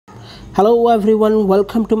Hello everyone,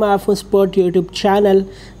 welcome to my iPhone Sport YouTube channel.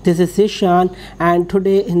 This is Ishan, and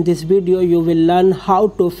today in this video you will learn how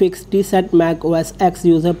to fix reset Mac OS X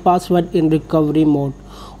user password in recovery mode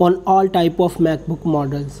on all type of MacBook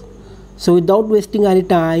models. So without wasting any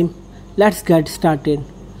time, let's get started.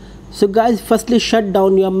 So guys, firstly shut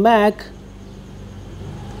down your Mac,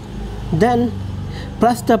 then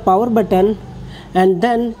press the power button and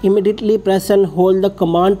then immediately press and hold the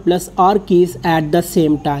Command plus R keys at the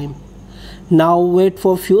same time. Now wait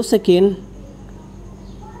for few seconds.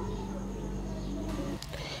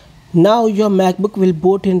 Now your MacBook will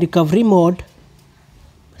boot in recovery mode.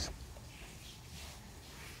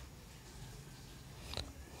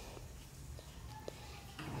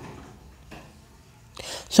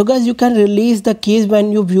 So guys, you can release the keys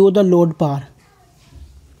when you view the load bar.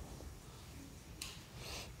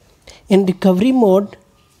 In recovery mode,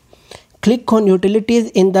 click on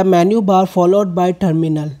Utilities in the menu bar followed by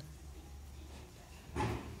Terminal.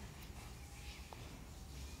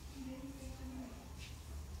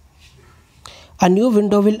 A new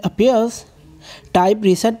window will appear. Type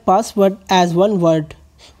reset password as one word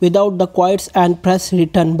without the quotes and press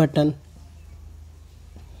return button.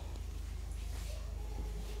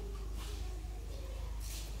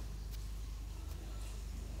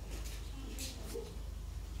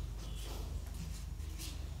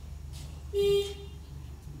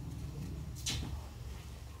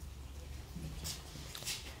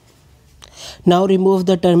 Now remove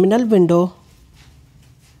the terminal window.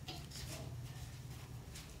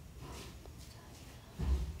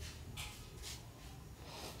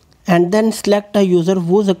 And then select a user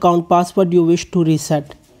whose account password you wish to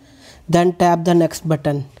reset. Then tap the next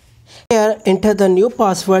button. Here enter the new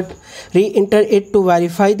password, re-enter it to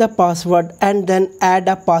verify the password and then add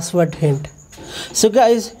a password hint. So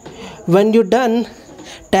guys, when you're done,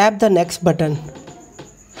 tap the next button.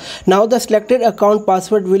 Now the selected account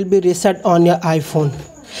password will be reset on your iPhone.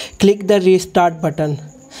 Click the restart button,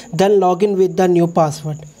 then log in with the new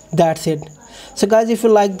password. That's it. So guys, if you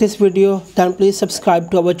like this video, then please subscribe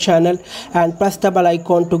to our channel and press the bell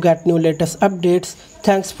icon to get new latest updates.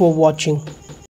 Thanks for watching.